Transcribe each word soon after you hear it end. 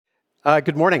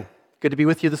Good morning. Good to be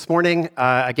with you this morning.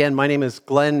 Again, my name is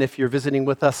Glenn. If you're visiting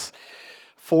with us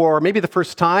for maybe the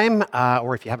first time,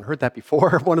 or if you haven't heard that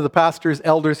before, one of the pastors,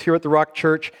 elders here at the Rock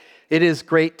Church, it is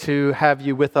great to have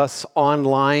you with us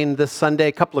online this Sunday.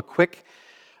 A couple of quick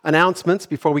announcements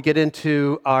before we get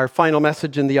into our final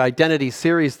message in the Identity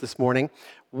series this morning.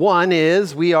 One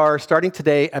is we are starting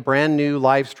today a brand new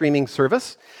live streaming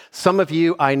service. Some of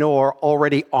you I know are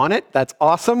already on it. That's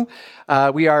awesome.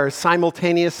 We are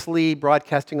simultaneously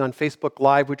broadcasting on Facebook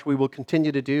Live, which we will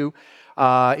continue to do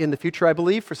in the future, I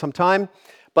believe, for some time.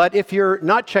 But if you're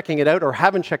not checking it out or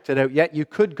haven't checked it out yet, you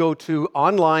could go to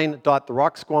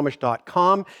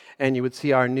online.therocksquamish.com and you would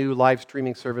see our new live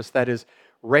streaming service that is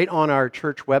right on our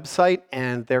church website.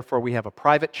 And therefore, we have a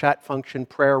private chat function,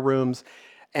 prayer rooms.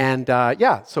 And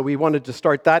so we wanted to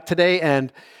start that today,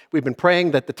 and we've been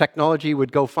praying that the technology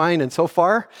would go fine, and so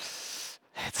far,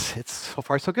 it's so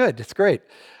far so good. It's great.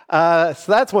 So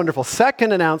that's wonderful.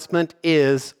 Second announcement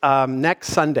is next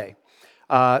Sunday.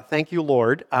 Thank you,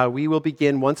 Lord. We will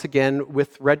begin once again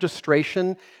with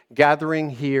registration gathering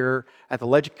here at the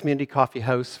Legend Community Coffee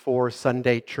House for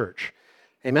Sunday Church.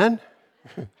 Amen?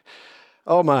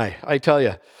 Oh my, I tell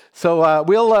you. So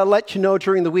we'll let you know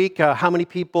during the week how many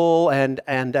people and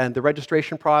the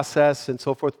registration process and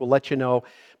so forth. We'll let you know.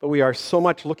 But we are so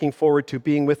much looking forward to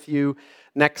being with you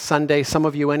next Sunday, some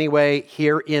of you anyway,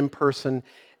 here in person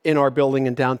in our building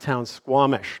in downtown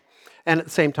Squamish. And at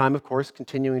the same time, of course,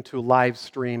 continuing to live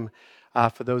stream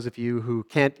for those of you who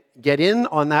can't get in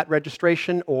on that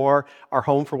registration or are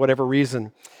home for whatever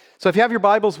reason. So if you have your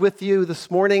Bibles with you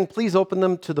this morning, please open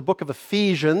them to the book of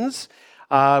Ephesians.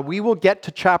 We will get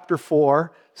to chapter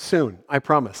 4 soon, I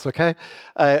promise, okay?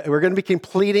 We're going to be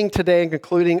completing today and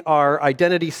concluding our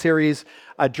identity series,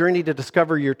 A Journey to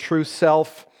Discover Your True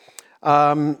Self.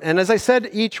 And as I said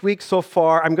each week so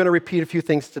far, I'm going to repeat a few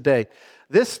things today.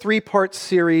 This three-part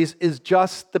series is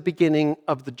just the beginning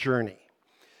of the journey.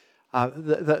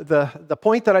 The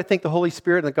point that I think the Holy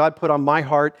Spirit and God put on my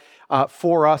heart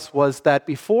for us was that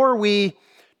before we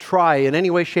try in any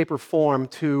way, shape, or form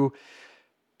to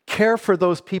care for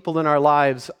those people in our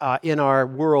lives, in our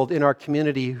world, in our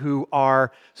community who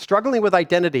are struggling with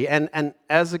identity. And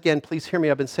as again, please hear me,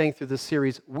 I've been saying through this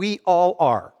series, we all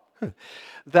are.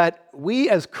 That we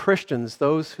as Christians,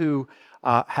 those who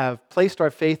have placed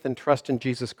our faith and trust in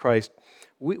Jesus Christ,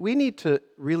 we need to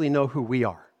really know who we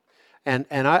are. And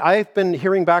I've been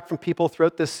hearing back from people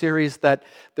throughout this series that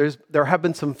there have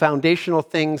been some foundational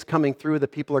things coming through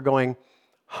that people are going,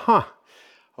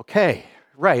 okay,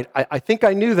 right, I think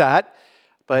I knew that,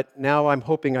 but now I'm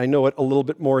hoping I know it a little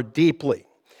bit more deeply.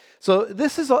 So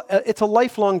this is it's a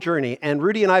lifelong journey, and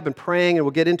Rudy and I have been praying, and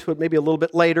we'll get into it maybe a little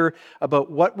bit later, about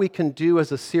what we can do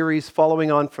as a series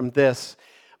following on from this.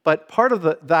 But part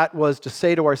of that was to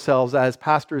say to ourselves as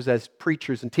pastors, as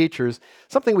preachers and teachers,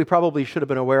 something we probably should have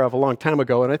been aware of a long time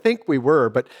ago, and I think we were,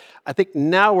 but I think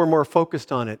now we're more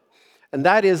focused on it. And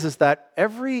that is that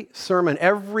every sermon,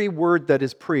 every word that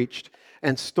is preached,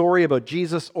 and story about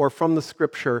Jesus or from the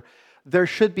Scripture, there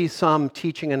should be some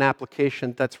teaching and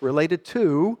application that's related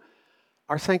to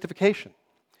our sanctification.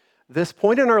 This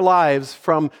point in our lives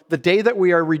from the day that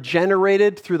we are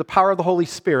regenerated through the power of the Holy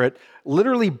Spirit,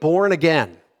 literally born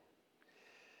again.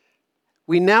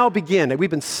 We now begin, we've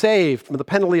been saved from the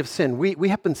penalty of sin. We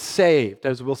have been saved,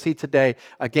 as we'll see today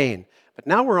again. But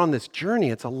now we're on this journey.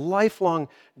 It's a lifelong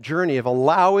journey of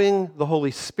allowing the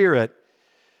Holy Spirit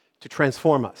to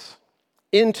transform us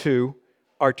into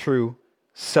our true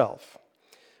self.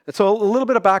 And so a little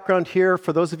bit of background here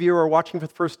for those of you who are watching for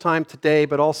the first time today,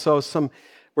 but also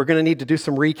we're going to need to do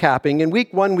some recapping. In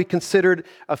week 1, we considered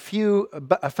a few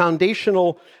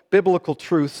foundational biblical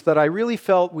truths that I really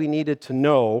felt we needed to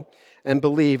know and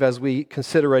believe as we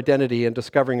consider identity and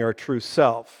discovering our true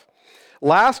self.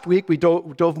 Last week, we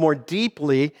dove more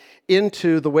deeply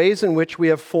into the ways in which we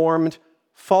have formed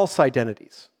false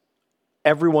identities,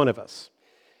 every one of us,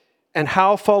 and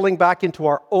how falling back into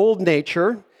our old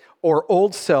nature or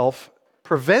old self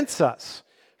prevents us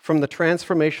from the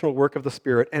transformational work of the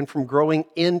Spirit and from growing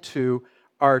into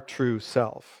our true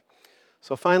self.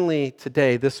 So finally,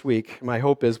 today, this week, my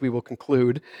hope is we will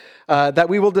conclude that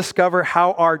we will discover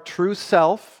how our true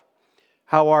self,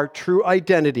 how our true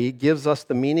identity gives us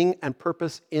the meaning and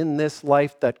purpose in this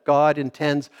life that God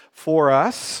intends for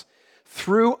us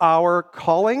through our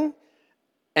calling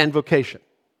and vocation.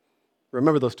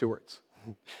 Remember those two words.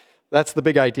 That's the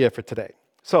big idea for today.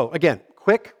 So again,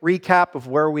 quick recap of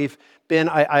where we've been.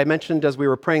 I mentioned as we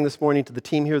were praying this morning to the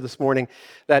team here this morning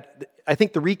that I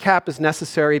think the recap is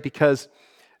necessary because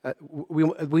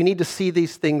we need to see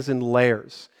these things in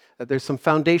layers. There's some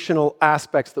foundational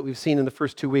aspects that we've seen in the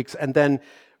first 2 weeks, and then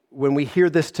when we hear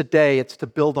this today, it's to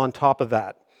build on top of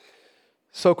that.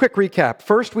 So quick recap.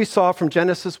 First, we saw from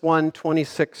Genesis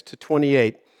 1:26 to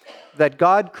 28, that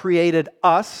God created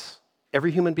us,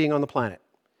 every human being on the planet,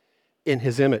 in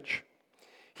his image.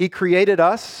 He created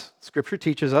us, Scripture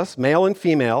teaches us, male and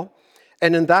female,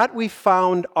 and in that we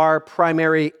found our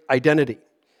primary identity.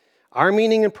 Our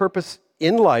meaning and purpose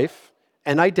in life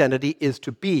and identity is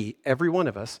to be, every one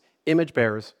of us, image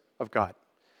bearers of God.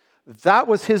 That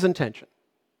was his intention.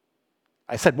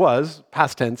 I said was,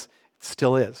 past tense, it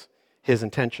still is his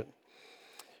intention.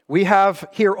 We have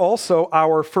here also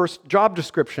our first job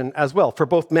description as well for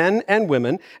both men and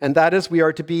women, and that is we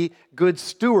are to be good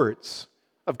stewards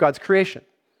of God's creation.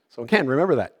 So again,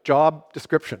 remember that, job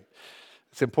description.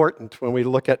 It's important when we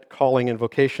look at calling and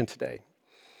vocation today.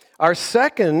 Our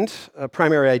second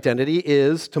primary identity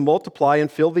is to multiply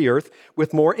and fill the earth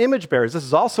with more image bearers. This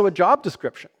is also a job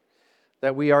description,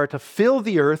 that we are to fill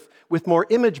the earth with more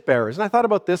image bearers. And I thought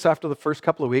about this after the first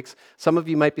couple of weeks. Some of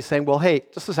you might be saying, well, hey,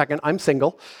 just a second, I'm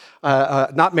single,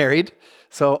 not married,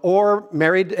 or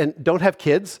married and don't have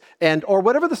kids, or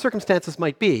whatever the circumstances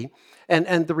might be.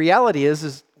 And the reality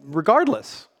is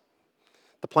regardless,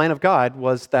 the plan of God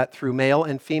was that through male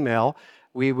and female,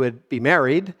 we would be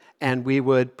married and we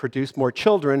would produce more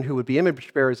children who would be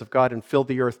image bearers of God and fill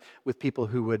the earth with people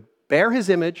who would bear his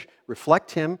image,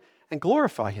 reflect him, and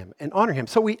glorify him and honor him.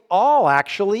 So we all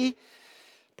actually,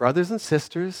 brothers and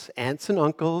sisters, aunts and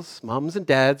uncles, moms and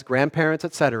dads, grandparents,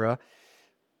 etc.,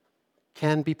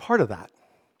 can be part of that.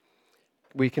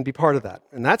 We can be part of that.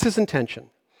 And that's his intention.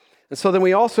 And so then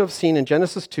we also have seen in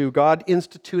Genesis 2, God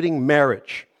instituting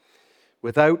marriage,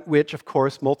 without which, of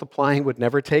course, multiplying would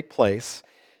never take place.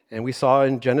 And we saw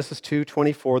in Genesis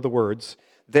 2:24 the words,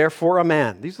 therefore a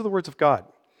man, these are the words of God,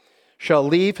 shall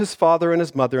leave his father and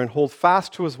his mother and hold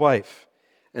fast to his wife,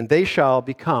 and they shall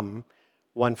become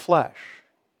one flesh.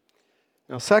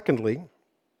 Now, secondly,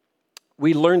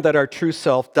 we learned that our true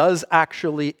self does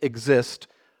actually exist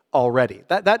already.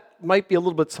 That might be a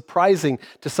little bit surprising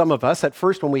to some of us at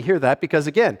first when we hear that, because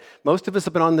again, most of us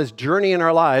have been on this journey in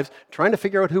our lives trying to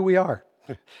figure out who we are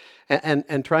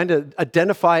and trying to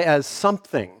identify as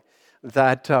something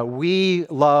that we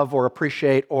love or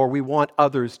appreciate, or we want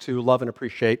others to love and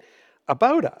appreciate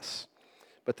about us.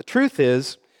 But the truth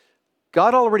is,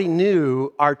 God already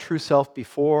knew our true self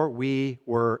before we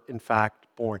were, in fact,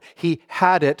 born. He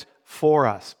had it for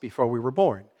us before we were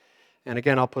born. And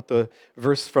again, I'll put the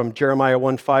verse from Jeremiah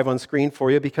 1:5 on screen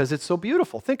for you because it's so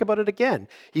beautiful. Think about it again.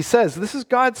 He says, this is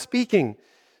God speaking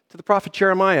to the prophet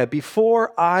Jeremiah,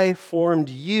 before I formed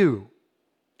you,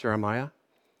 Jeremiah,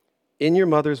 in your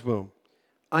mother's womb,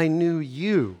 I knew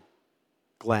you,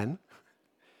 Glenn.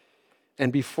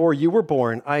 And before you were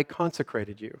born, I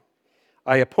consecrated you.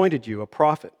 I appointed you a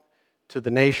prophet to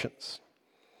the nations.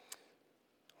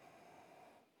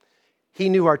 He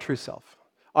knew our true self.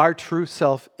 Our true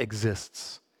self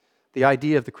exists. The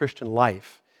idea of the Christian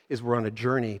life is we're on a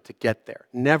journey to get there.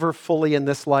 Never fully in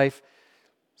this life,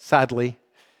 sadly,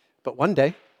 but one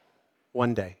day,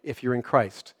 if you're in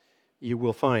Christ, you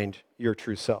will find your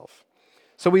true self.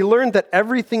 So we learned that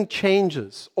everything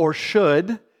changes, or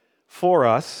should, for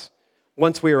us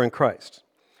once we are in Christ.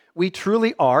 We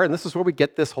truly are, and this is where we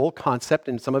get this whole concept,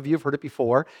 and some of you have heard it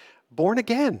before, born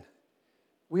again.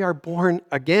 We are born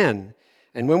again.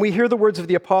 And when we hear the words of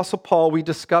the Apostle Paul, we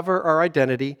discover our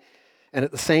identity, and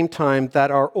at the same time that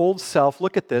our old self,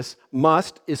 look at this,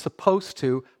 is supposed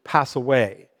to pass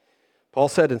away. Paul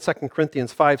said in 2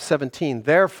 Corinthians 5:17,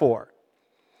 therefore,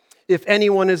 if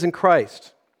anyone is in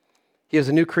Christ, he is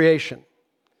a new creation.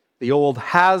 The old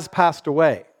has passed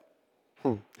away.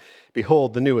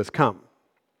 Behold, the new has come.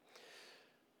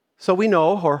 So we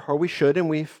know, or we should, and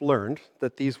we've learned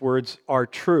that these words are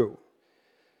true.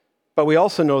 But we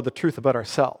also know the truth about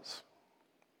ourselves.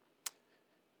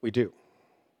 We do.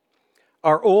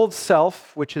 Our old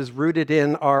self, which is rooted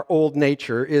in our old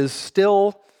nature, is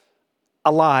still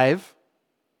alive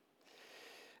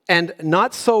and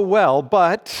not so well,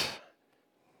 but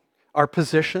our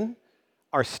position,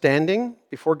 our standing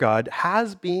before God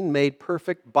has been made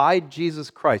perfect by Jesus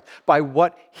Christ, by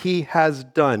what he has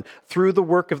done through the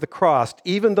work of the cross,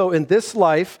 even though in this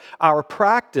life our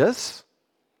practice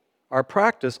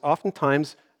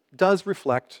oftentimes does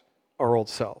reflect our old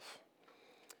self.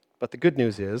 But the good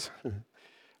news is,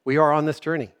 we are on this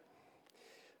journey,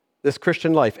 this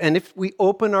Christian life. And if we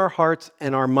open our hearts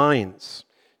and our minds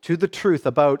to the truth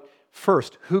about,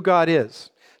 first, who God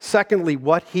is, secondly,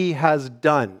 what he has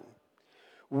done,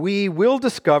 we will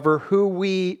discover who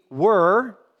we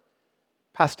were,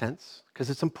 past tense,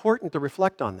 because it's important to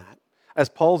reflect on that, as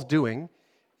Paul's doing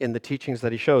in the teachings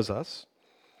that he shows us.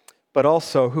 but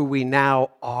also who we now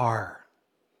are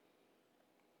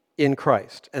in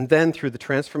Christ. And then through the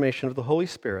transformation of the Holy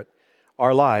Spirit,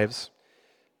 our lives,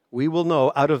 we will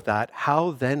know out of that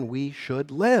how then we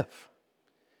should live.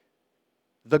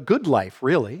 The good life,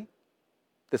 really,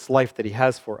 this life that he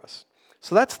has for us.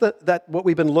 So that's what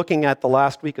we've been looking at the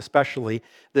last week especially,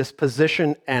 this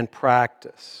position and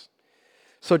practice.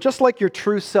 So just like your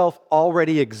true self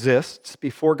already exists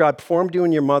before God formed you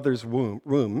in your mother's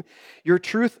womb, your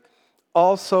truth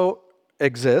also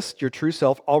exists, your true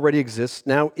self already exists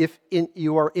now if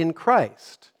you are in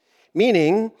Christ.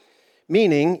 Meaning,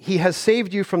 he has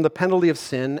saved you from the penalty of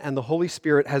sin, and the Holy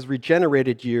Spirit has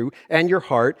regenerated you and your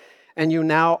heart, and you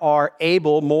now are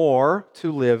able more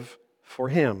to live for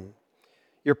him.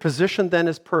 Your position then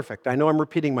is perfect. I know I'm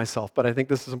repeating myself, but I think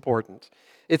this is important.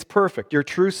 It's perfect. Your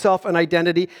true self and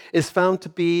identity is found to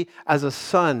be as a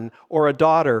son or a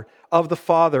daughter of the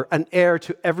Father, an heir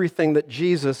to everything that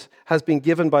Jesus has been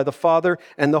given by the Father,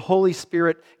 and the Holy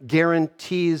Spirit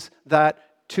guarantees that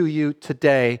to you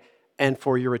today and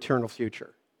for your eternal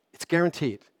future. It's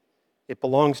guaranteed. It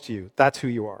belongs to you. That's who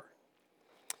you are.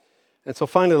 And so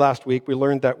finally last week, we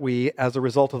learned that we, as a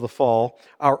result of the fall,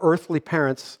 our earthly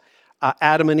parents,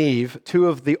 Adam and Eve, two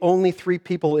of the only three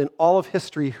people in all of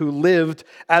history who lived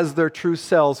as their true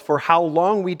selves for how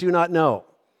long we do not know.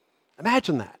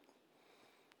 Imagine that.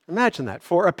 Imagine that.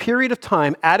 For a period of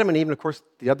time, Adam and Eve, and of course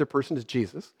the other person is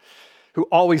Jesus, who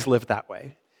always lived that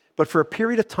way, but for a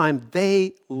period of time,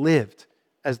 they lived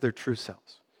as their true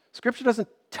selves. Scripture doesn't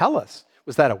tell us.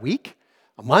 Was that a week?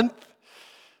 A month?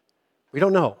 We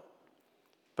don't know.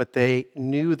 But they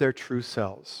knew their true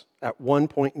selves at one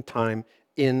point in time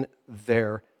in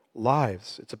their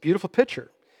lives. It's a beautiful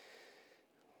picture.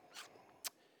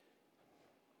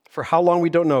 For how long we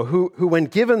don't know. Who when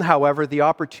given, however, the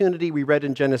opportunity we read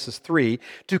in Genesis 3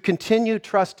 to continue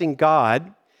trusting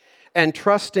God and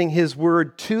trusting his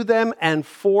word to them and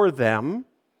for them,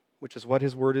 which is what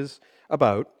his word is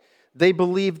about, they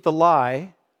believed the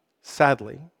lie,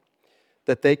 sadly,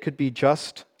 that they could be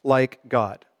just like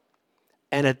God.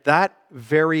 And at that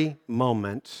very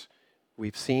moment,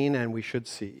 we've seen and we should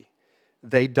see,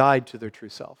 they died to their true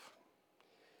self.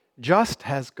 Just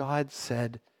as God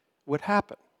said would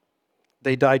happen.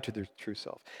 They died to their true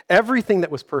self. Everything that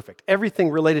was perfect, everything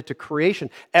related to creation,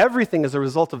 everything as a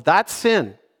result of that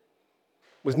sin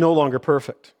was no longer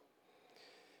perfect.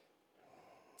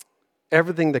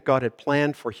 Everything that God had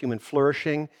planned for human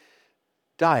flourishing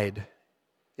died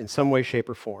in some way, shape,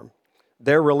 or form.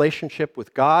 Their relationship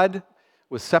with God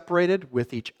was separated,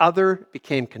 with each other,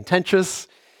 became contentious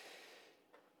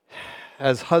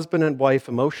as husband and wife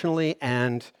emotionally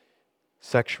and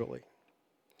sexually.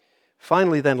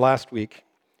 Finally, then, last week,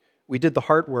 we did the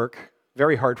hard work,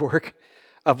 very hard work,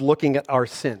 of looking at our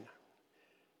sin,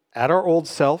 at our old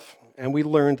self, and we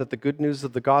learned that the good news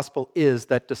of the gospel is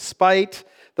that despite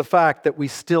the fact that we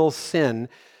still sin,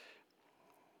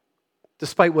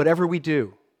 despite whatever we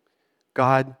do,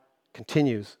 God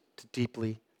continues to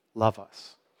deeply love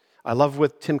us. I love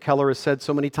what Tim Keller has said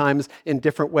so many times in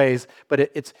different ways, but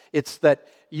it's that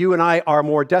you and I are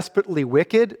more desperately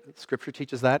wicked, Scripture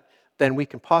teaches that, than we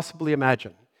can possibly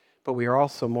imagine. But we are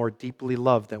also more deeply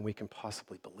loved than we can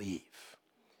possibly believe.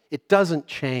 It doesn't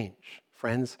change,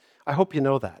 friends. I hope you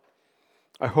know that.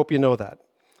 I hope you know that.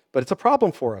 But it's a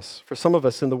problem for us, for some of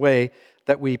us, in the way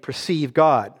that we perceive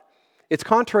God. It's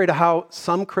contrary to how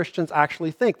some Christians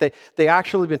actually think. They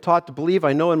actually have been taught to believe.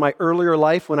 I know in my earlier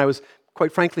life, when I was,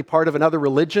 quite frankly, part of another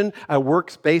religion, a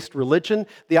works-based religion,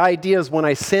 the idea is when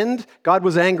I sinned, God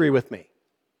was angry with me.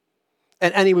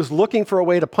 And he was looking for a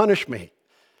way to punish me.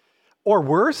 Or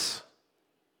worse,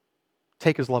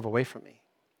 take his love away from me.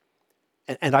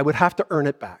 And I would have to earn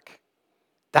it back.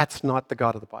 That's not the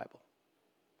God of the Bible.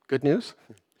 Good news?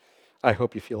 I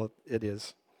hope you feel it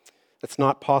is. It's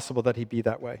not possible that he be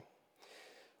that way.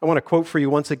 I want to quote for you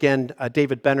once again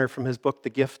David Benner from his book, The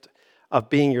Gift of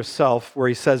Being Yourself, where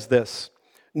he says this: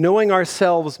 "Knowing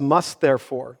ourselves must,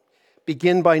 therefore,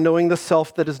 begin by knowing the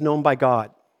self that is known by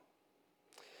God.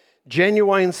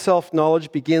 Genuine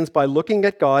self-knowledge begins by looking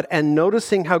at God and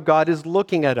noticing how God is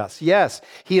looking at us. Yes,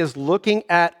 he is looking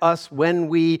at us when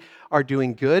we are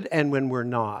doing good and when we're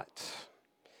not.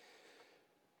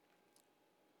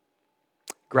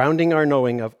 Grounding our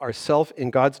knowing of ourself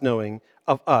in God's knowing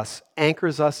of us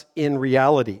anchors us in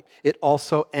reality. It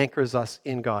also anchors us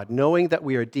in God. Knowing that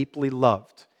we are deeply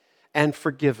loved and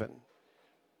forgiven,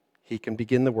 he can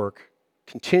begin the work,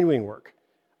 continuing work,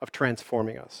 of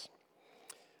transforming us."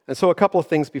 And so a couple of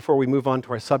things before we move on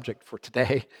to our subject for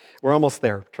today. We're almost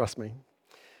there, trust me.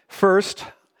 First,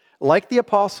 Like the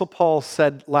Apostle Paul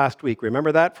said last week,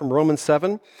 remember that from Romans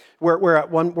 7?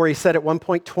 Where he said at one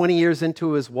point, 20 years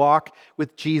into his walk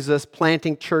with Jesus,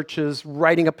 planting churches,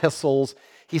 writing epistles,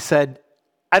 he said,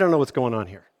 I don't know what's going on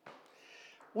here.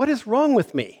 What is wrong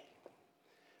with me?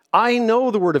 I know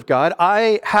the Word of God.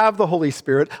 I have the Holy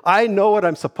Spirit. I know what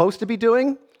I'm supposed to be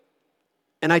doing,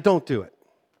 and I don't do it.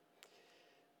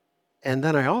 And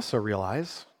then I also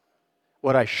realize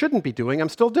what I shouldn't be doing, I'm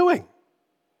still doing.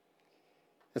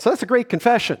 And so that's a great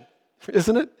confession,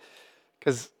 isn't it?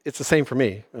 Because it's the same for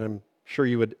me, and I'm sure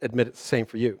you would admit it's the same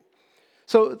for you.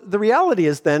 So the reality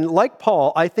is then, like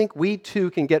Paul, I think we too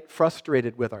can get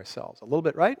frustrated with ourselves a little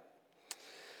bit, right?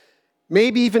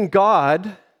 Maybe even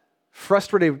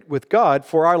frustrated with God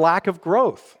for our lack of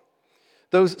growth.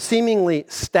 Those seemingly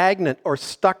stagnant or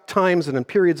stuck times and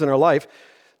periods in our life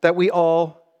that we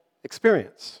all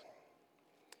experience.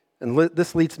 And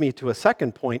this leads me to a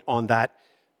second point on that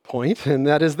point, and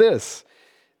that is this.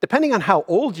 Depending on how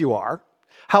old you are,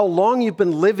 how long you've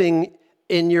been living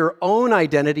in your own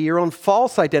identity, your own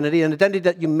false identity, an identity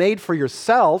that you made for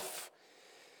yourself,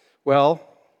 well,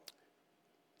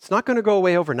 it's not going to go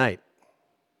away overnight.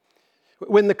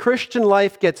 When the Christian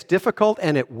life gets difficult,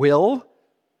 and it will,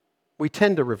 we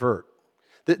tend to revert.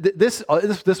 This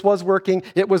was working.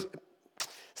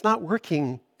 It's not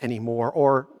working anymore,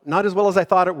 or not as well as I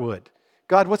thought it would.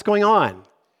 God, what's going on?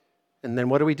 And then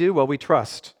what do? Well, we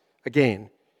trust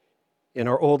again in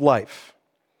our old life.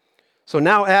 So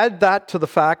now add to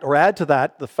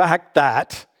that the fact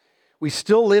that we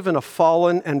still live in a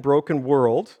fallen and broken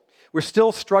world. We're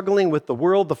still struggling with the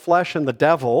world, the flesh, and the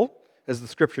devil, as the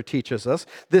scripture teaches us.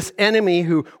 This enemy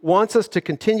who wants us to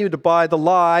continue to buy the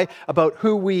lie about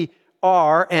who we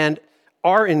are and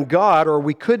are in God, or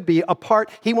we could be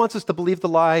apart. He wants us to believe the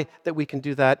lie that we can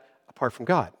do that apart from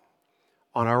God,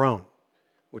 on our own,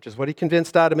 which is what he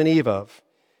convinced Adam and Eve of.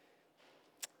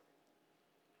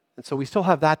 And so we still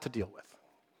have that to deal with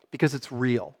because it's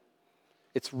real.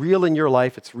 It's real in your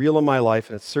life, it's real in my life,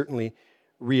 and it's certainly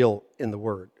real in the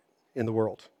world.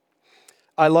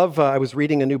 I was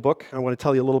reading a new book I want to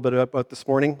tell you a little bit about this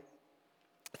morning.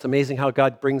 It's amazing how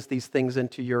God brings these things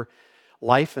into your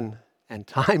life and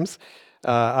times.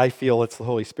 I feel it's the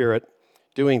Holy Spirit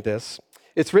doing this.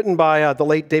 It's written by the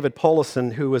late David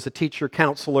Paulison, who was a teacher,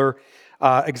 counselor,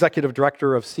 executive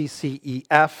director of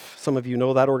CCEF. Some of you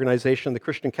know that organization, the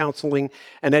Christian Counseling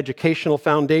and Educational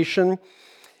Foundation.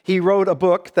 He wrote a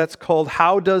book that's called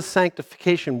How Does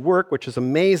Sanctification Work, which is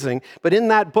amazing. But in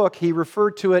that book, he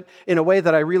referred to it in a way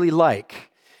that I really like.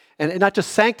 And not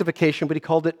just sanctification, but he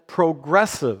called it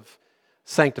progressive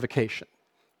sanctification.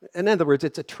 In other words,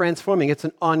 it's it's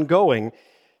an ongoing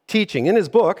teaching. In his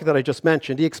book that I just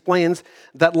mentioned, he explains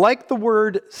that like the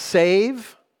word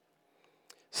save,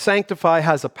 sanctify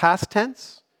has a past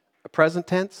tense, a present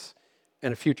tense,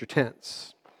 and a future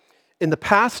tense. In the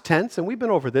past tense, and we've been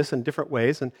over this in different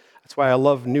ways, and that's why I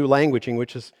love new languaging,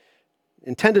 which is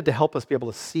intended to help us be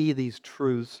able to see these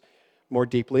truths more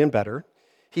deeply and better.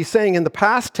 He's saying in the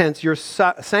past tense, your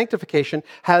sanctification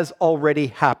has already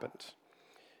happened.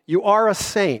 You are a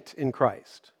saint in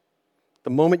Christ the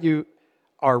moment you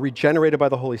are regenerated by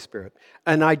the Holy Spirit.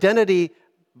 An identity,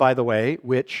 by the way,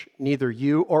 which neither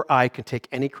you or I can take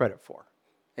any credit for.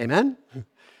 Amen?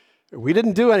 We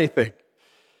didn't do anything.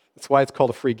 That's why it's called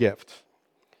a free gift.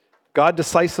 God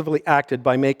decisively acted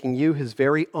by making you his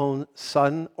very own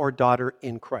son or daughter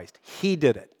in Christ. He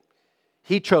did it.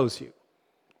 He chose you.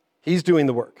 He's doing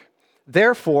the work.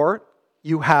 Therefore,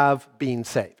 you have been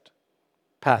saved.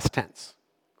 Past tense,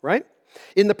 right?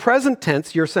 In the present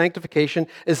tense, your sanctification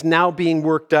is now being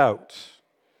worked out.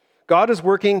 God is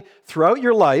working throughout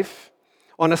your life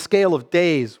on a scale of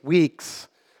days, weeks,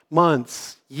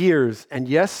 months, years, and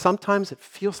yes, sometimes it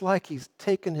feels like he's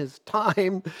taken his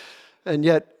time, and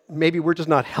yet maybe we're just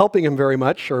not helping him very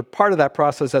much, or part of that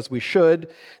process as we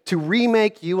should, to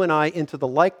remake you and I into the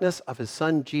likeness of his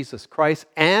son, Jesus Christ,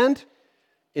 and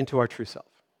into our true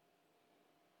self.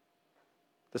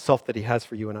 The self that he has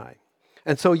for you and I.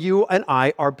 And so you and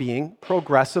I are being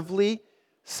progressively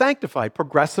sanctified,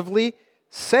 progressively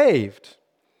saved.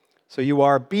 So you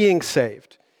are being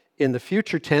saved. In the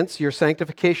future tense, your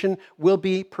sanctification will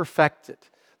be perfected.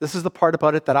 This is the part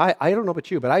about it that I don't know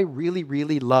about you, but I really,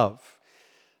 really love.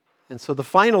 And so the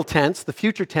final tense, the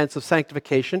future tense of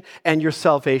sanctification and your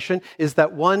salvation is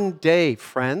that one day,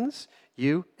 friends,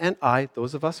 you and I,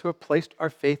 those of us who have placed our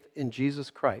faith in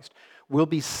Jesus Christ, will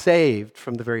be saved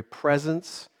from the very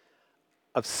presence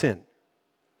of sin.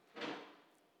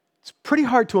 It's pretty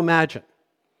hard to imagine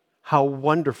how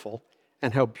wonderful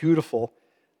and how beautiful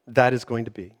that is going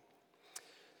to be.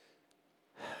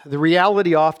 The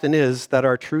reality often is that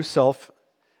our true self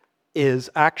is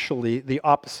actually the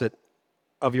opposite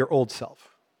of your old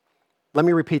self. Let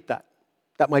me repeat that.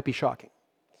 That might be shocking.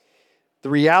 The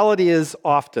reality is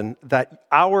often that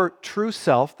our true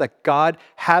self that God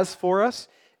has for us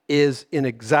is an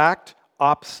exact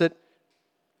opposite,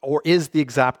 or is the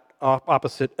exact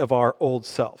opposite of our old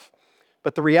self.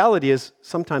 But the reality is,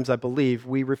 sometimes I believe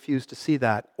we refuse to see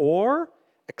that or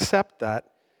accept that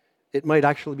it might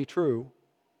actually be true.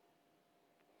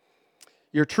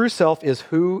 Your true self is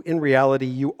who, in reality,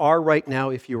 you are right now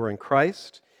if you are in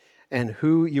Christ, and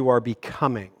who you are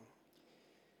becoming,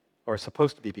 or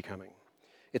supposed to be becoming.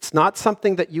 It's not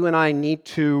something that you and I need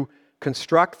to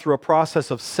construct through a process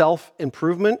of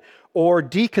self-improvement or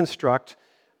deconstruct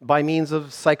by means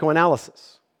of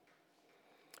psychoanalysis.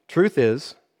 Truth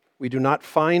is, we do not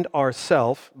find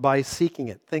ourselves by seeking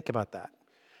it. Think about that.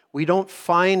 We don't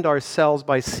find ourselves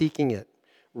by seeking it.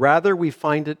 Rather, we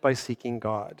find it by seeking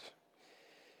God.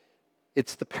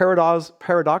 It's the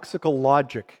paradoxical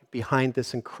logic behind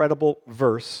this incredible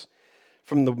verse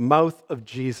from the mouth of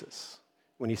Jesus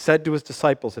when he said to his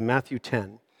disciples in Matthew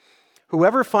 10,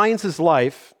 "Whoever finds his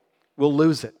life will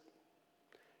lose it,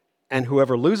 and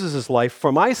whoever loses his life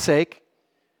for my sake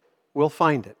will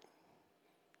find it."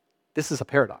 This is a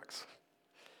paradox.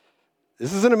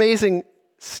 This is an amazing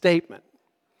statement.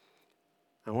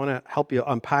 I want to help you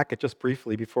unpack it just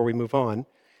briefly before we move on,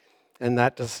 and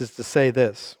that is to say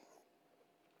this.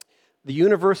 The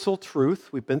universal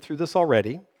truth, we've been through this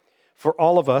already, for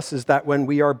all of us is that when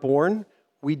we are born,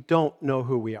 we don't know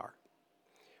who we are.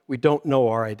 We don't know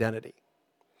our identity.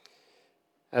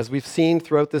 As we've seen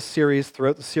throughout the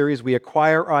series, we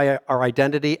acquire our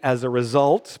identity as a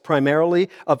result, primarily,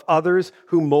 of others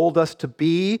who mold us to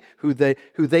be, who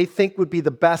they think would be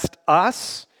the best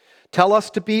us, tell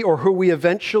us to be, or who we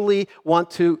eventually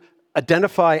want to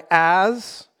identify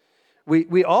as.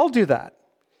 We all do that.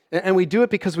 And we do it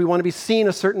because we want to be seen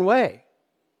a certain way.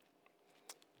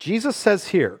 Jesus says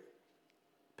here,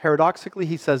 paradoxically,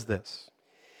 he says this: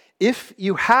 if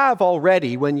you have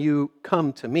already, when you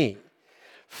come to me,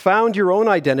 found your own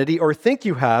identity, or think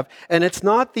you have, and it's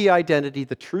not the identity,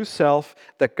 the true self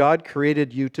that God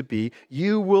created you to be,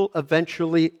 you will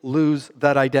eventually lose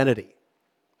that identity.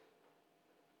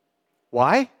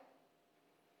 Why?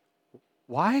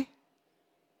 Why?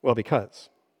 Well, because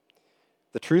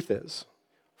the truth is,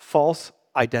 false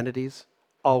identities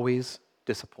always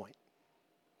disappoint.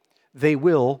 They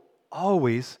will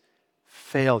always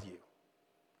fail you,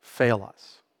 fail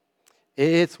us.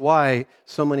 It's why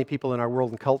so many people in our world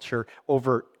and culture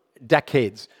over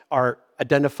decades are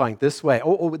identifying this way.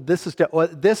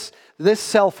 This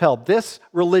self-help, this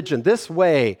religion, this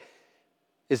way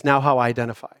is now how I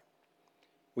identify.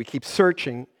 We keep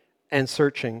searching and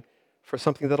searching for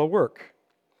something that'll work.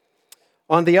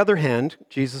 On the other hand,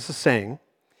 Jesus is saying,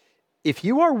 if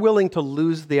you are willing to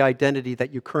lose the identity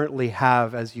that you currently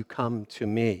have as you come to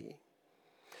me,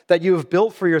 that you have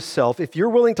built for yourself, if you're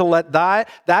willing to let that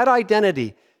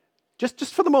identity,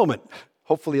 just for the moment,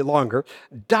 hopefully longer,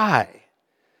 die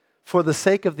for the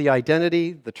sake of the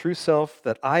identity, the true self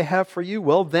that I have for you,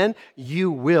 well, then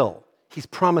you will, he's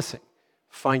promising,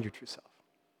 find your true self.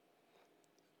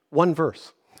 One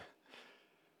verse.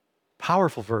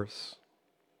 Powerful verse.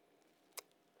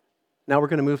 Now we're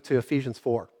going to move to Ephesians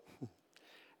 4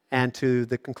 and to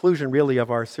the conclusion, really,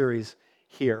 of our series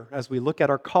here as we look at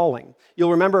our calling.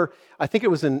 You'll remember, I think it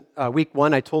was in week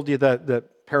 1, I told you the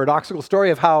paradoxical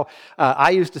story of how I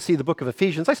used to see the book of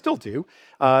Ephesians, I still do,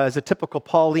 as a typical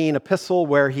Pauline epistle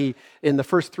where he, in the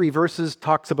first 3 verses,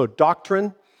 talks about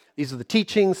doctrine. These are the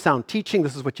teachings, sound teaching,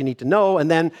 this is what you need to know.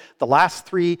 And then the last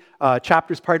 3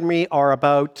 chapters, are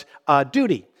about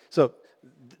duty. So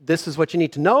this is what you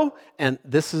need to know, and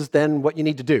this is then what you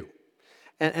need to do.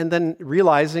 And then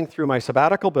realizing through my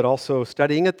sabbatical, but also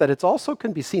studying it, that it's also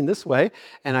can be seen this way,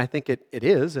 and I think it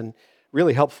is, and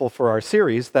really helpful for our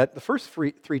series, that the first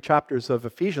 3 chapters of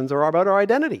Ephesians are about our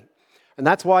identity. And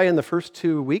that's why in the first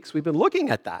 2 weeks we've been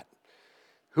looking at that.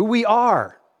 Who we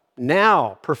are,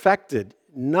 now, perfected,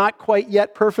 not quite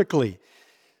yet perfectly.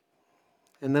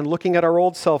 And then looking at our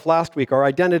old self last week, our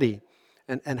identity,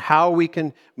 and how we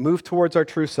can move towards our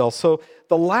true self. So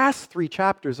the last 3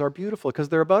 chapters are beautiful because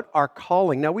they're about our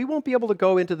calling. Now, we won't be able to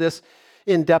go into this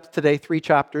in depth today, 3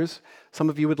 chapters. Some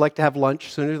of you would like to have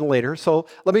lunch sooner than later. So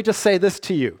let me just say this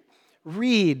to you.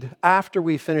 Read, after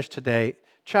we finish today,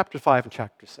 chapter 5 and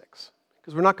chapter 6,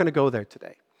 because we're not going to go there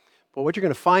today. But what you're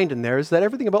going to find in there is that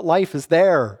everything about life is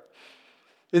there.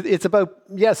 It's about,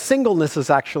 singleness is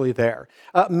actually there.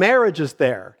 Marriage is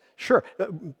there. Sure,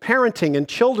 parenting and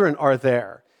children are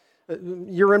there.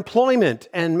 Your employment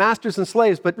and masters and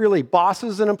slaves, but really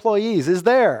bosses and employees is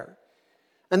there.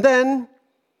 And then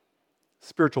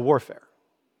spiritual warfare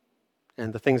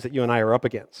and the things that you and I are up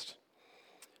against.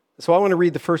 So I want to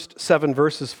read the first 7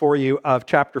 verses for you of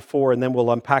chapter 4, and then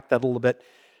we'll unpack that a little bit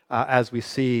as we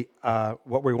see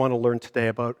what we want to learn today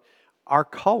about our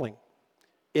calling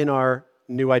in our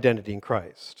new identity in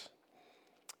Christ.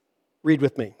 Read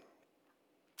with me.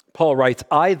 Paul writes,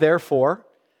 I, therefore,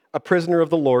 a prisoner of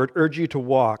the Lord, urge you to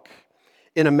walk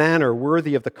in a manner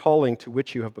worthy of the calling to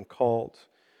which you have been called,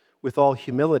 with all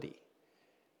humility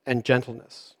and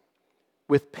gentleness,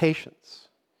 with patience,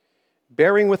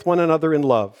 bearing with one another in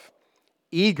love,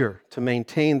 eager to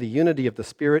maintain the unity of the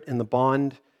Spirit in the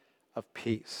bond of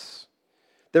peace.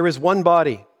 There is one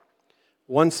body,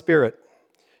 one Spirit,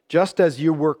 just as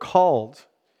you were called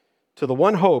to the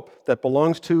one hope that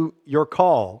belongs to your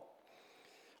call,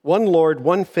 one Lord,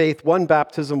 one faith, one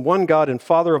baptism, one God and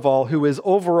Father of all, who is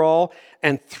over all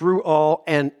and through all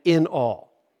and in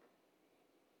all.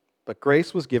 But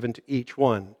grace was given to each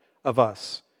one of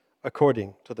us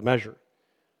according to the measure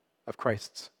of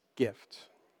Christ's gift.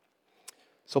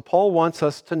 So Paul wants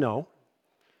us to know,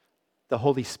 the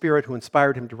Holy Spirit who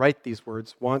inspired him to write these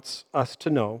words wants us to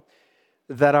know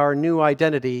that our new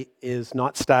identity is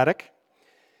not static.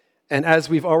 And as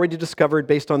we've already discovered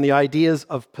based on the ideas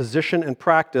of position and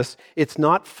practice, it's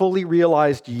not fully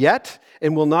realized yet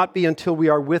and will not be until we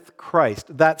are with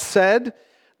Christ. That said,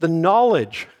 the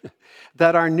knowledge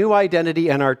that our new identity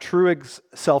and our true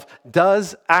self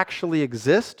does actually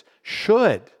exist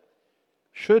should,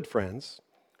 friends,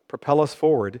 propel us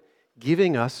forward,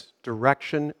 giving us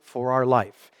direction for our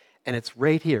life. And it's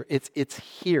right here. It's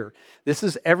here. This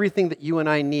is everything that you and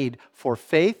I need for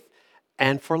faith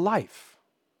and for life.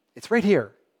 It's right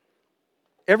here.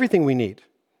 Everything we need.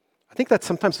 I think that's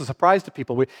sometimes a surprise to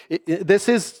people. This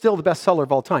is still the bestseller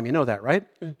of all time. You know that, right?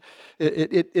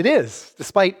 It is,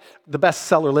 despite the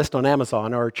bestseller list on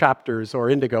Amazon or Chapters or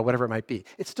Indigo, whatever it might be.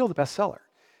 It's still the bestseller.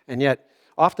 And yet,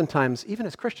 oftentimes, even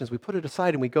as Christians, we put it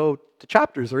aside and we go to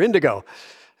Chapters or Indigo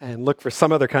and look for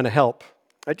some other kind of help.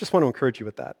 I just want to encourage you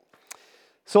with that.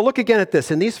 So look again at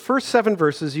this. In these first 7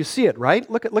 verses, you see it, right?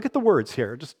 Look at the words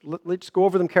here. Let's go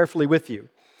over them carefully with you.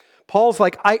 Paul's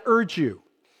like, I urge you.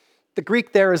 The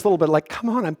Greek there is a little bit like, come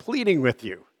on, I'm pleading with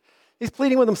you. He's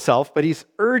pleading with himself, but he's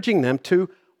urging them to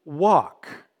walk.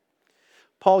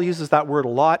 Paul uses that word a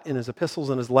lot in his epistles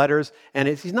and his letters, and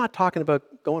he's not talking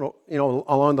about going,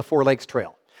 along the Four Lakes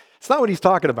Trail. It's not what he's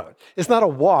talking about. It's not a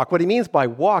walk. What he means by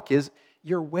walk is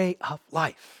your way of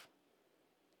life.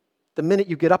 The minute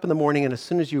you get up in the morning and as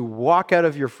soon as you walk out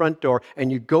of your front door and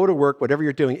you go to work, whatever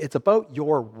you're doing, it's about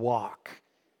your walk.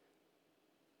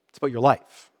 It's about your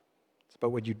life. It's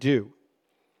about what you do.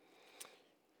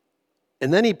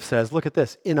 And then he says, look at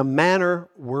this, in a manner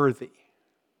worthy.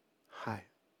 Hi.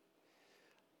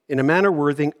 In a manner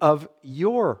worthy of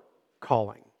your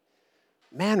calling.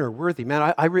 Manner worthy.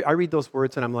 Man, I read those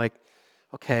words and I'm like,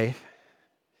 okay,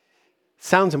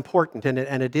 sounds important, and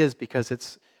it is,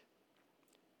 because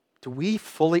do we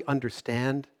fully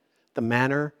understand the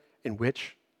manner in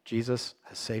which Jesus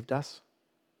has saved us?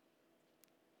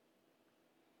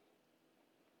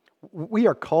 We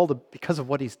are called because of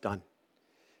what he's done,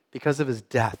 because of his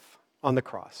death on the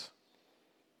cross.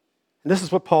 And this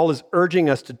is what Paul is urging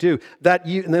us to do.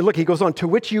 And then look, he goes on, to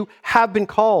which you have been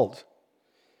called.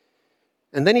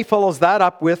 And then he follows that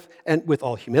up with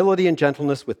all humility and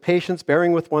gentleness, with patience,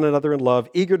 bearing with one another in love,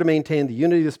 eager to maintain the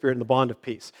unity of the Spirit and the bond of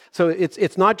peace. So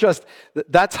it's not just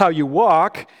that's how you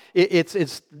walk.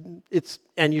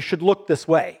 And you should look this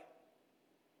way.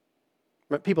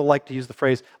 People like to use the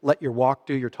phrase, let your walk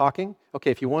do your talking.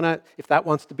 Okay, if that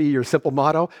wants to be your simple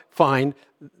motto, fine.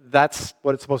 That's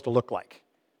what it's supposed to look like.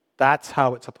 That's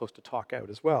how it's supposed to talk out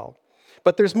as well.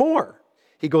 But there's more.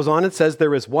 He goes on and says,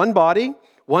 there is one body,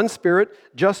 one Spirit,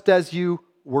 just as you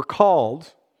were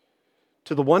called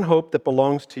to the one hope that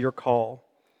belongs to your call.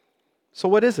 So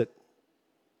what is it?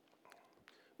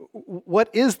 What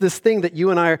is this thing that you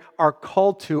and I are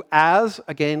called to as,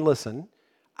 again, listen,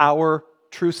 our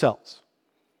true selves?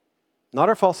 Not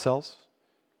our false selves,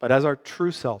 but as our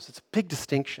true selves. It's a big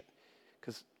distinction,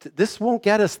 because this won't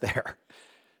get us there.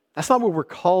 That's not what we're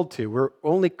called to. We're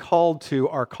only called to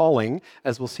our calling,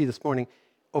 as we'll see this morning,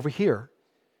 over here,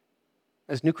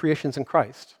 as new creations in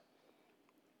Christ,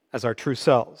 as our true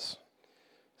selves.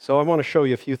 So I want to show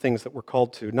you a few things that we're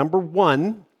called to. Number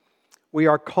 1, we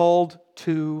are called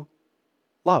to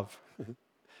love.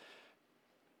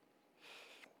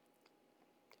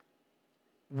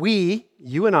 We,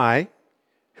 you and I,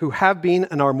 who have been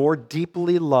and are more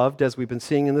deeply loved, as we've been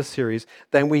seeing in this series,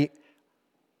 than we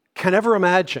can ever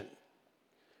imagine,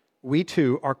 we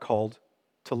too are called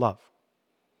to love.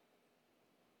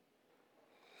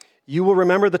 You will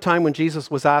remember the time when Jesus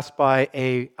was asked by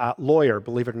a lawyer,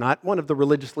 believe it or not, one of the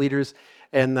religious leaders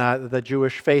in the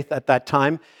Jewish faith at that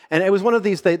time. And it was one of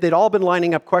these, they'd all been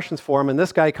lining up questions for him, and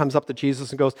this guy comes up to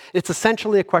Jesus and goes, it's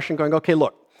essentially a question going, okay,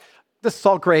 look, this is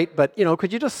all great, but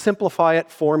could you just simplify it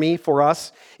for me, for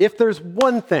us? If there's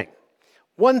one thing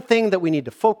that we need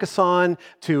to focus on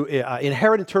to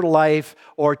inherit eternal life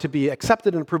or to be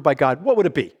accepted and approved by God, what would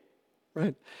it be?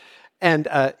 Right? And,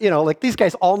 these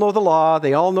guys all know the law.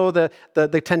 They all know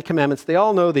the Ten Commandments. They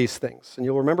all know these things. And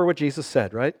you'll remember what Jesus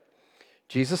said, right?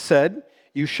 Jesus said,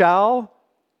 you shall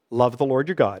love the Lord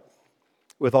your God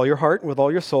with all your heart and with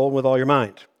all your soul and with all your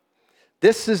mind.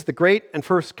 This is the great and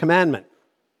first commandment.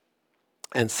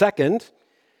 And second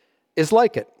is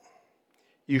like it.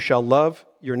 You shall love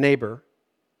your neighbor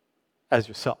as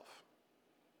yourself.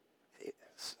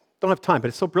 Don't have time, but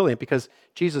it's so brilliant because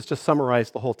Jesus just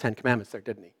summarized the whole Ten Commandments there,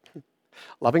 didn't he?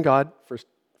 Loving God, first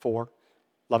 4.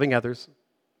 Loving others,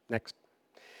 next.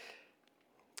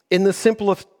 In the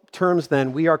simplest terms,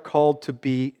 then, we are called to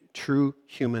be true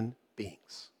human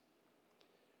beings.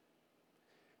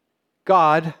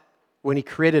 God, when he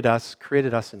created us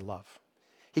in love.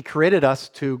 He created us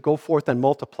to go forth and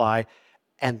multiply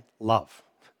and love.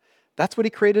 That's what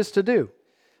he created us to do.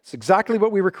 It's exactly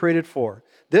what we were created for.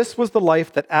 This was the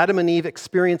life that Adam and Eve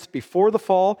experienced before the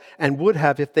fall and would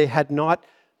have if they had not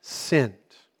sinned.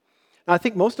 Now, I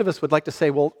think most of us would like to say,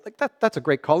 well, that's a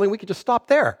great calling. We could just stop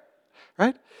there,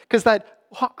 right? Because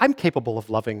I'm capable of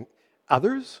loving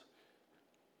others.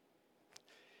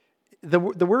 The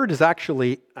word is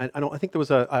actually, I think there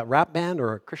was a rap band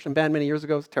or a Christian band many years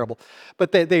ago. It's terrible.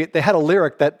 But they had a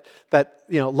lyric that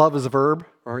love is a verb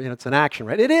or it's an action,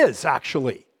 right? It is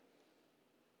actually.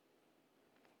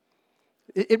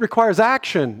 It requires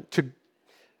action to.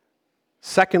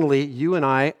 Secondly, you and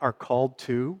I are called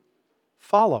to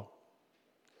follow.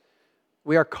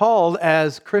 We are called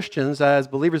as Christians, as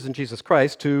believers in Jesus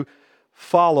Christ, to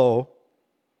follow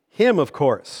him, of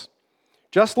course.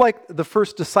 Just like the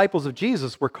first disciples of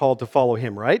Jesus were called to follow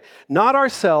him, right? Not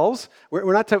ourselves.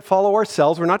 We're not to follow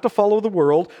ourselves. We're not to follow the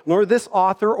world, nor this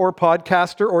author or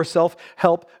podcaster or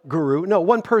self-help guru. No,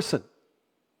 one person.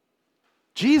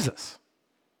 Jesus.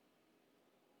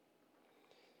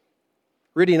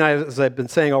 Rudy and I, as I've been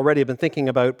saying already, have been thinking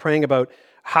about, praying about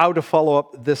how to follow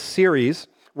up this series,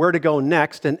 where to go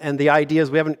next, and the idea is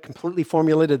we haven't completely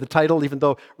formulated the title, even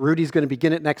though Rudy's going to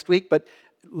begin it next week, but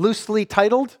loosely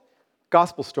titled,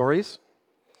 Gospel Stories.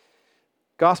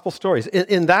 Gospel Stories.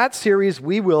 In that series,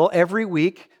 we will, every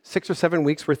week, 6 or 7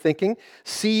 weeks, we're thinking,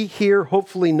 see, hear,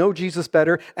 hopefully know Jesus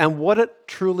better, and what it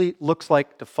truly looks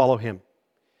like to follow him.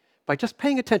 By just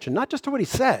paying attention, not just to what he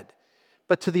said,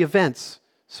 but to the events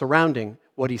surrounding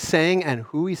what he's saying and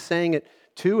who he's saying it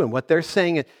to and what they're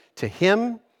saying it to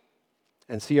him,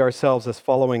 and see ourselves as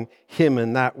following him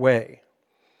in that way.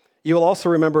 You will also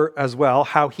remember as well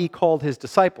how he called his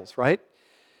disciples, right?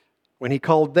 When he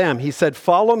called them, he said,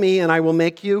 follow me and I will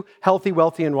make you healthy,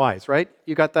 wealthy, and wise, right?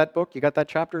 You got that book? You got that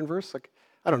chapter and verse?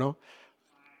 I don't know.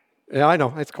 Yeah, I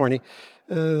know. It's corny.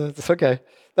 It's okay.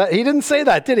 He didn't say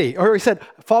that, did he? Or he said,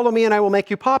 follow me and I will make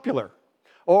you popular.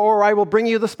 Or I will bring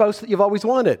you the spouse that you've always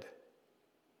wanted.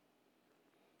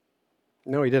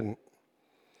 No, he didn't.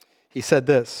 He said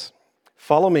this,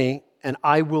 follow me and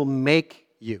I will make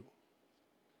you,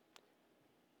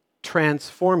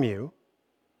 transform you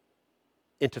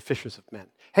into fishers of men.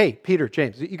 Hey, Peter,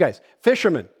 James, you guys,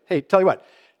 fishermen. Hey, tell you what,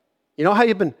 you know how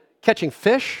you've been catching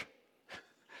fish?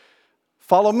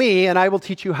 Follow me and I will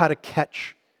teach you how to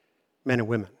catch men and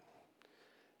women.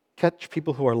 Catch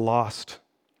people who are lost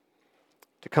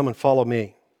to come and follow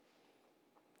me.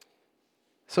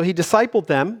 So he discipled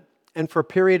them and for a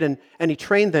period, and he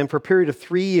trained them for a period of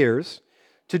 3 years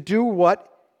to do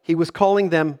what he was calling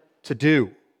them to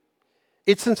do.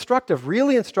 It's instructive,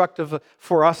 really instructive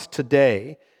for us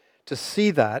today to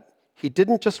see that he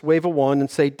didn't just wave a wand and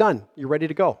say, done, you're ready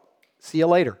to go. See you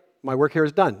later. My work here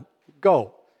is done.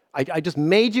 Go. I just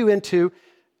made you into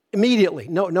immediately.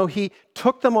 No, he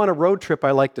took them on a road trip,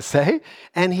 I like to say,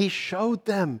 and he showed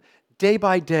them day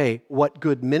by day what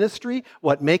good ministry,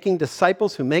 what making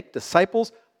disciples who make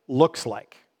disciples looks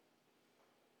like.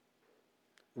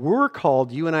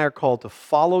 You and I are called to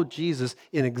follow Jesus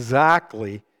in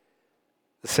exactly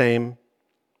the same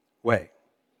way.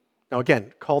 Now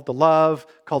again, called to love,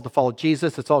 called to follow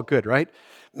Jesus, it's all good, right?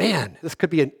 Man, this could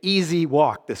be an easy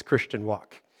walk, this Christian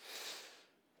walk.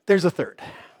 There's a third.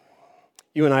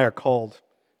 You and I are called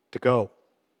to go.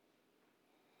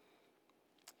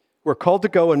 We're called to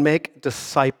go and make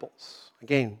disciples.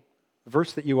 Again, a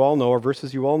verse that you all know, or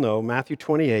verses you all know, Matthew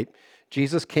 28,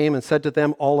 Jesus came and said to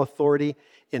them, "All authority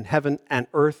in heaven and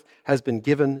earth has been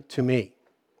given to me.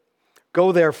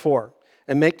 Go therefore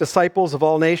and make disciples of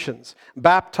all nations,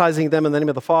 baptizing them in the name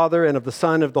of the Father and of the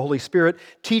Son and of the Holy Spirit,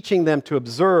 teaching them to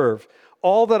observe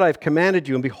all that I've commanded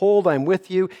you, and behold, I'm with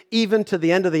you even to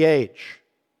the end of the age."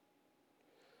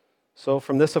 So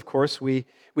from this, of course, we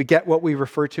get what we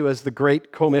refer to as the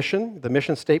Great Commission, the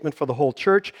mission statement for the whole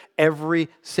church, every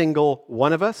single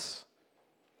one of us.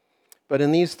 But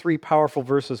in these three powerful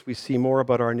verses, we see more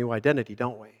about our new identity,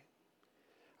 don't we?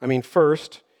 I mean,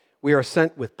 first, we are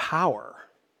sent with power.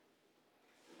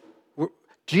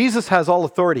 Jesus has all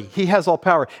authority. He has all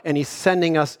power, and he's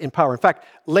sending us in power. In fact,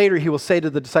 later he will say to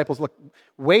the disciples, "Look,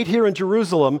 wait here in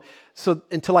Jerusalem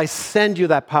until I send you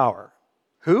that power."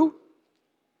 Who?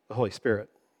 The Holy Spirit.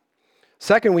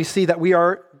 Second, we see that we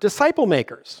are disciple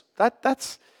makers.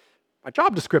 That's a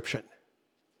job description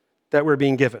that we're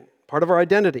being given, part of our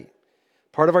identity,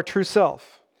 part of our true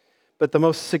self. But the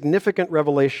most significant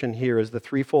revelation here is the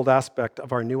threefold aspect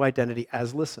of our new identity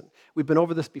as, listen, we've been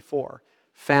over this before: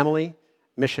 family,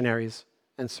 missionaries,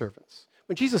 and servants.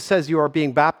 When Jesus says you are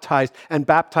being baptized, and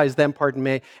baptize them,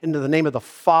 into the name of the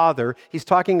Father, he's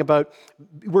talking about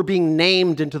we're being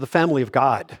named into the family of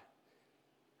God.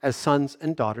 As sons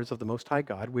and daughters of the Most High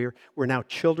God, we're now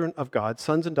children of God,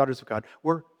 sons and daughters of God.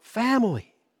 We're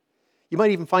family. You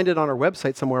might even find it on our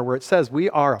website somewhere where it says we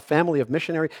are a family of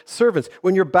missionary servants.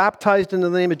 When you're baptized in the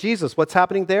name of Jesus, what's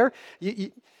happening there?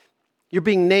 You're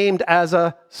being named as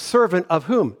a servant of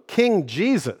whom? King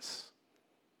Jesus.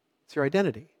 It's your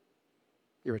identity.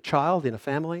 You're a child in a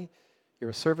family.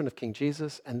 You're a servant of King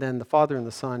Jesus. And then the Father and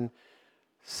the Son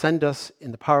send us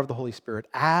in the power of the Holy Spirit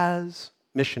as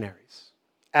missionaries.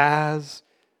 As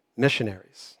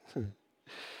missionaries.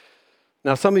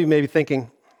 Now, some of you may be thinking,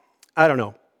 I don't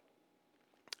know.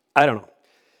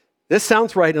 This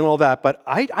sounds right and all that, but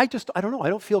I don't know. I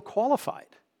don't feel qualified.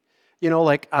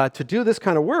 To do this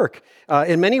kind of work.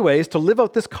 In many ways, to live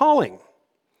out this calling.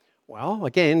 Well,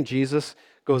 again, Jesus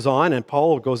goes on, and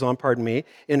Paul goes on,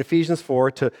 in Ephesians 4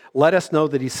 to let us know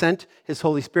that he sent his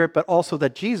Holy Spirit, but also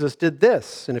that Jesus did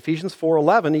this. In Ephesians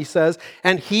 4:11, he says,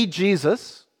 "And he,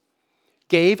 Jesus,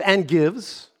 gave and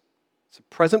gives," it's a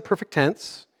present perfect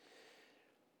tense,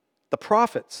 "the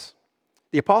prophets,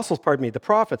 the apostles, the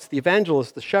prophets, the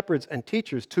evangelists, the shepherds, and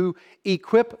teachers to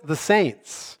equip the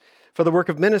saints for the work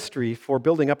of ministry, for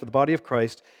building up of the body of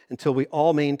Christ, until we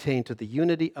all maintain to the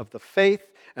unity of the faith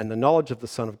and the knowledge of the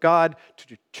Son of God,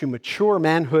 to mature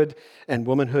manhood and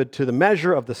womanhood, to the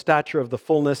measure of the stature of the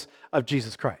fullness of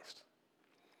Jesus Christ."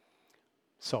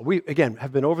 So we, again,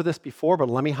 have been over this before, but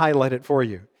let me highlight it for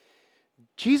you.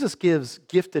 Jesus gives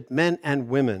gifted men and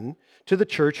women to the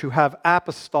church who have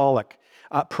apostolic,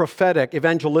 prophetic,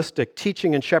 evangelistic,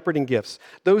 teaching and shepherding gifts.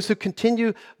 Those who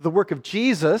continue the work of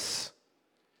Jesus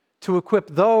to equip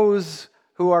those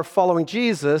who are following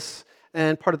Jesus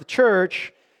and part of the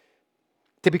church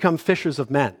to become fishers of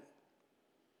men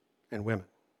and women.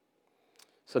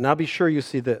 So now be sure you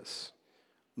see this.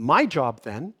 My job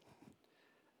then,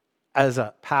 as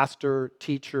a pastor,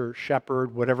 teacher,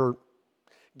 shepherd, whatever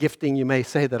gifting you may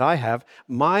say that I have,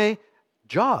 my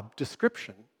job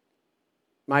description,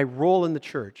 my role in the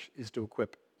church is to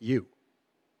equip you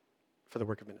for the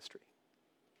work of ministry.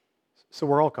 So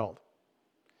we're all called.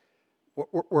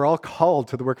 We're all called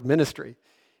to the work of ministry,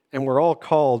 and we're all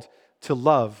called to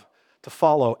love, to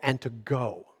follow, and to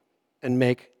go and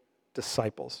make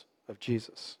disciples of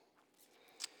Jesus.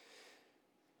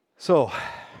 So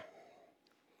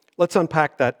let's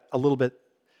unpack that a little bit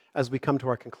as we come to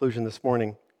our conclusion this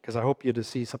morning, because I hope you to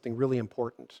see something really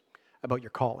important about your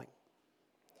calling.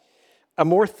 A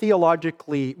more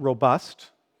theologically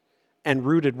robust and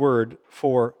rooted word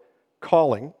for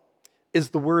calling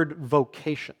is the word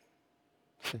vocation.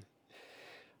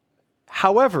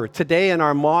 However, today in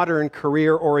our modern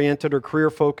career-oriented or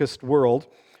career-focused world,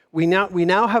 we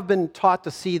now have been taught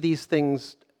to see these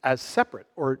things as separate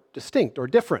or distinct or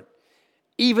different,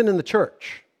 even in the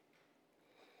church.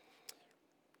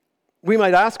 We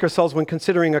might ask ourselves when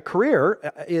considering a career,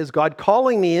 is God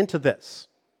calling me into this?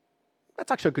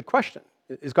 That's actually a good question.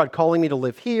 Is God calling me to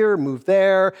live here, move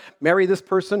there, marry this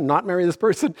person, not marry this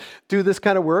person, do this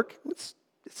kind of work? It's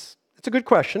a good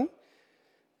question.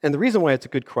 And the reason why it's a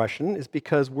good question is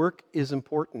because work is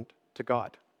important to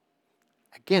God.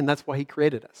 Again, that's why he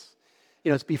created us.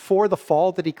 It's before the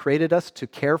fall that he created us to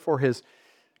care for his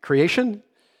creation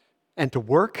and to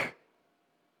work.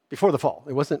 Before the fall.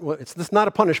 It's not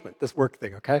a punishment, this work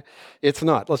thing, okay? It's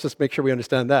not. Let's just make sure we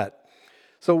understand that.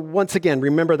 So once again,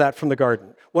 remember that from the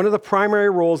garden. One of the primary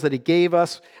roles that he gave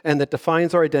us and that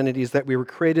defines our identity is that we were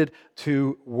created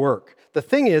to work. The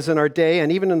thing is, in our day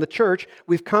and even in the church,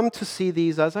 we've come to see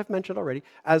these, as I've mentioned already,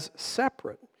 as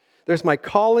separate. There's my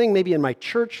calling, maybe in my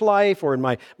church life or in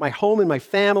my home and my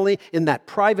family, in that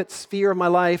private sphere of my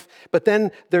life. But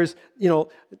then there's,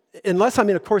 unless I'm,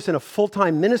 of course, in a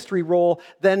full-time ministry role,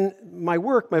 then my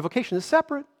work, my vocation is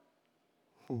separate.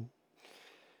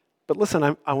 But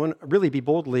listen, I want to really be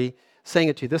boldly saying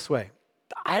it to you this way.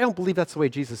 I don't believe that's the way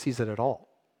Jesus sees it at all.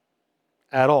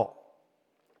 At all.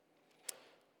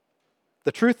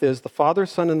 The truth is, the Father,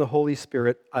 Son, and the Holy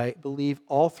Spirit, I believe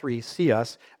all three see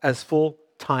us as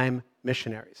full-time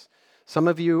missionaries. Some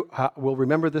of you will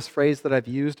remember this phrase that I've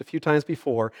used a few times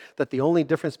before, that the only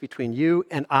difference between you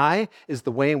and I is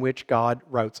the way in which God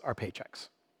routes our paychecks.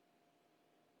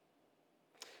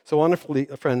 So honestly,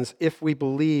 friends, if we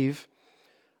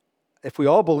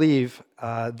all believe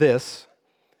this,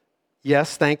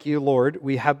 yes, thank you, Lord,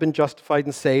 we have been justified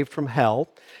and saved from hell,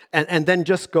 and then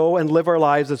just go and live our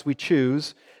lives as we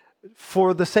choose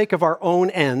for the sake of our own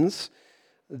ends,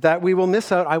 that we will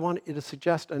miss out. I want you to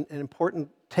suggest an important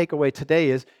takeaway today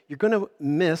is you're going to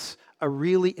miss a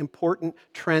really important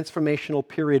transformational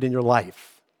period in your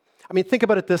life. I mean, think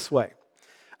about it this way.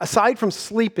 Aside from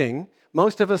sleeping,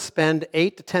 most of us spend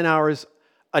 8 to 10 hours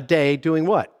a day doing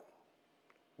what?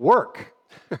 Work.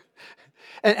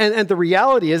 And the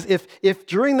reality is, if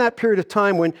during that period of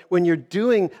time when you're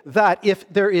doing that, if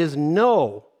there is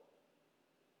no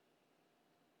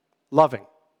loving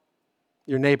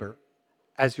your neighbor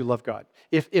as you love God,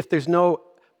 if there's no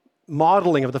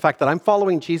modeling of the fact that I'm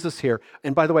following Jesus here,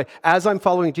 and by the way, as I'm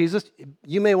following Jesus,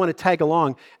 you may want to tag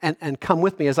along and come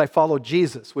with me as I follow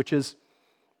Jesus, which is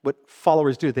what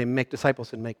followers do. They make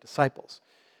disciples and make disciples.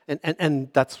 And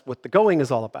that's what the going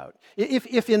is all about.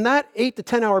 If in that 8 to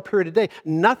 10 hour period a day,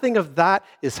 nothing of that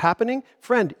is happening,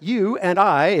 friend, you and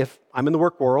I, if I'm in the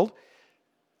work world,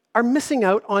 are missing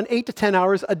out on 8 to 10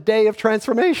 hours a day of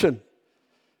transformation.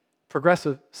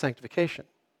 Progressive sanctification.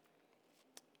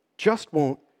 Just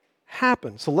won't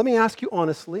happen. So let me ask you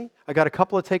honestly, I got a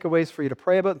couple of takeaways for you to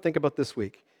pray about and think about this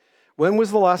week. When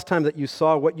was the last time that you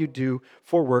saw what you do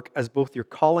for work as both your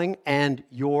calling and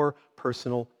your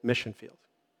personal mission field?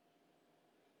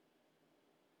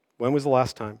 When was the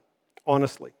last time?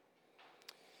 Honestly.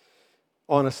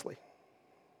 Honestly.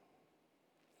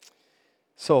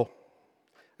 So,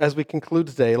 as we conclude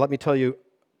today, let me tell you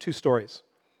 2 stories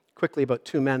quickly about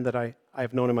 2 men that I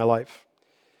have known in my life.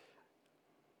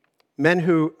 Men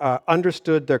who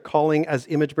understood their calling as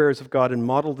image bearers of God and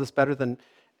modeled this better than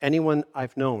anyone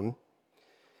I've known.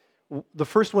 The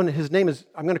first one, his name is,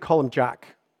 I'm going to call him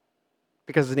Jack,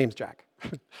 because his name's Jack.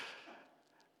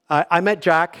 I met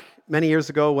Jack many years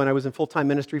ago when I was in full-time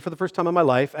ministry for the first time in my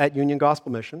life at Union Gospel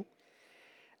Mission.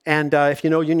 And if you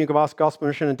know Union Gospel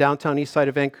Mission in downtown east side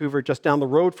of Vancouver, just down the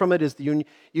road from it is the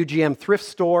UGM thrift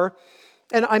store.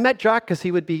 And I met Jack because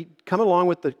he would be coming along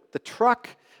with the truck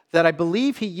that I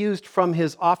believe he used from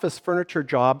his office furniture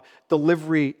job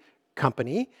delivery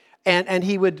company. And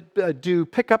he would do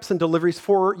pickups and deliveries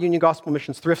for Union Gospel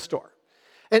Mission's thrift store.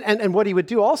 And what he would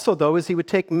do also, though, is he would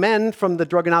take men from the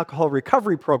drug and alcohol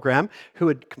recovery program who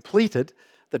had completed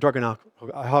the drug and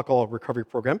alcohol recovery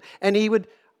program, and he would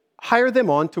hire them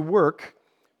on to work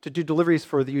to do deliveries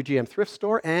for the UGM thrift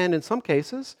store and, in some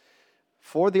cases,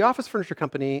 for the office furniture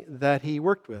company that he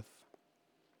worked with.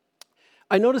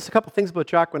 I noticed a couple things about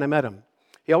Jack when I met him.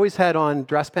 He always had on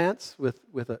dress pants with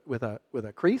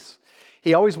a crease.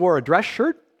 He always wore a dress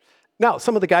shirt. Now,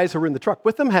 some of the guys who were in the truck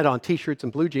with him had on T-shirts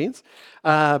and blue jeans,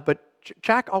 but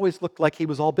Jack always looked like he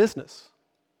was all business.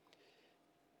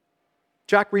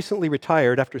 Jack recently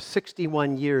retired after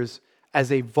 61 years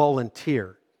as a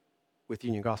volunteer with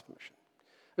Union Gospel Mission.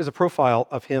 There's a profile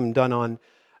of him done on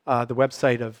the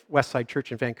website of Westside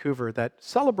Church in Vancouver that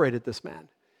celebrated this man.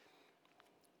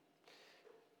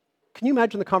 Can you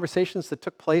imagine the conversations that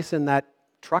took place in that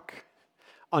truck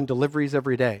on deliveries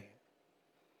every day?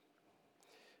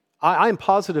 I am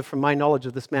positive from my knowledge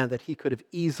of this man that he could have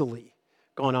easily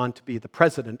gone on to be the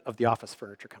president of the office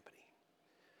furniture company.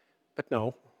 But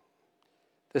no,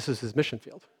 this is his mission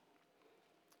field.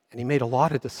 And he made a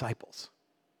lot of disciples.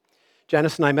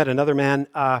 Janice and I met another man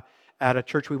at a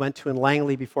church we went to in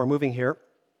Langley before moving here.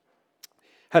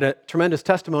 Had a tremendous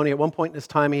testimony. At one point in his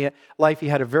time in life, he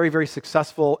had a very, very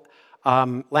successful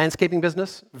landscaping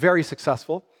business, very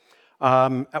successful.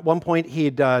 At one point,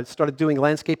 he'd started doing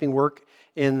landscaping work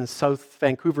in the South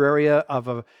Vancouver area of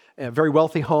a very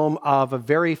wealthy home of a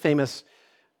very famous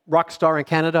rock star in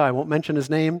Canada. I won't mention his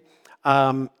name.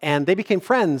 And they became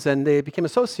friends and they became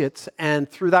associates. And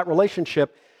through that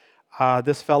relationship,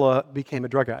 this fella became a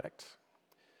drug addict,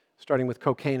 starting with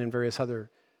cocaine and various other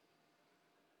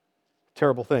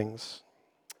terrible things.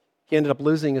 He ended up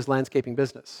losing his landscaping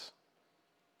business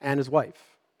and his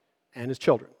wife and his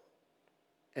children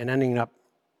and ending up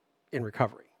in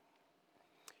recovery.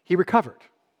 He recovered.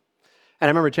 And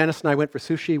I remember Janice and I went for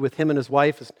sushi with him and his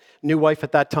wife, his new wife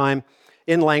at that time,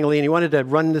 in Langley, and he wanted to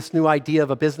run this new idea of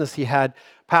a business he had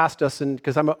past us, and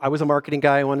because I was a marketing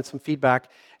guy, I wanted some feedback.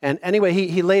 And anyway,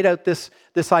 he laid out this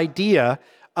idea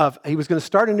of he was going to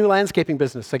start a new landscaping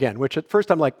business again, which at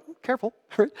first I'm like, careful.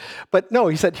 But no,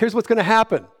 he said, here's what's going to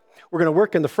happen. We're going to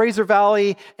work in the Fraser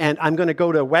Valley, and I'm going to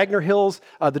go to Wagner Hills,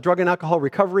 the drug and alcohol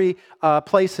recovery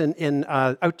place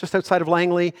just outside of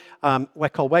Langley,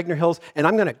 called Wagner Hills, and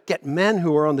I'm going to get men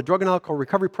who are on the drug and alcohol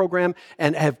recovery program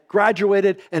and have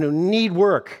graduated and who need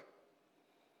work.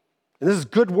 And this is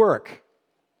good work.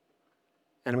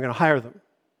 And I'm going to hire them.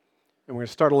 And we're going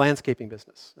to start a landscaping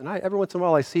business. And every once in a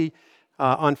while I see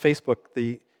on Facebook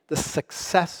the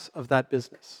success of that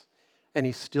business. And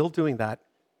he's still doing that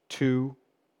to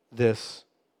this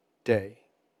day.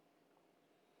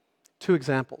 2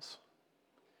 examples.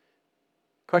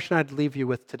 Question I'd leave you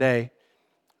with today,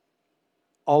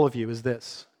 all of you, is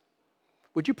this.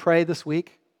 Would you pray this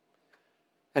week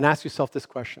and ask yourself this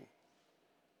question?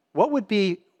 What would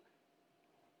be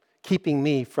keeping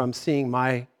me from seeing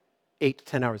my 8 to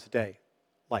 10 hours a day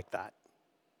like that?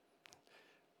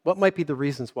 What might be the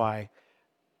reasons why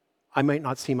I might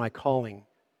not see my calling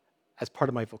as part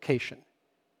of my vocation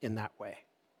in that way?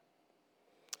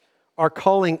 Our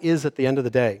calling is, at the end of the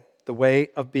day, the way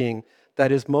of being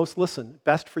that is most,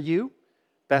 best for you,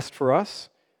 best for us,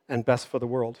 and best for the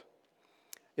world.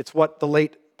 It's what the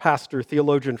late pastor,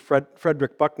 theologian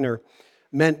Frederick Buechner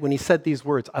meant when he said these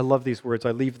words. I love these words.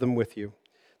 I leave them with you.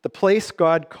 The place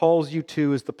God calls you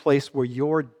to is the place where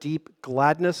your deep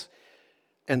gladness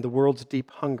and the world's deep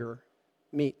hunger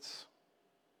meets.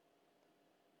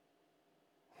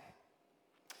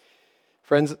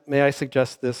 Friends, may I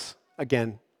suggest this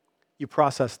again? You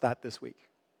process that this week.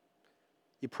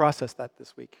 You process that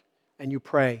this week. And you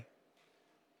pray.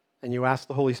 And you ask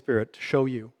the Holy Spirit to show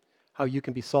you how you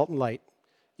can be salt and light.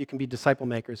 You can be disciple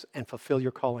makers and fulfill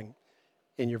your calling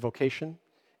in your vocation,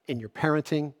 in your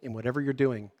parenting, in whatever you're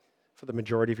doing for the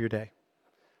majority of your day.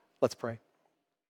 Let's pray.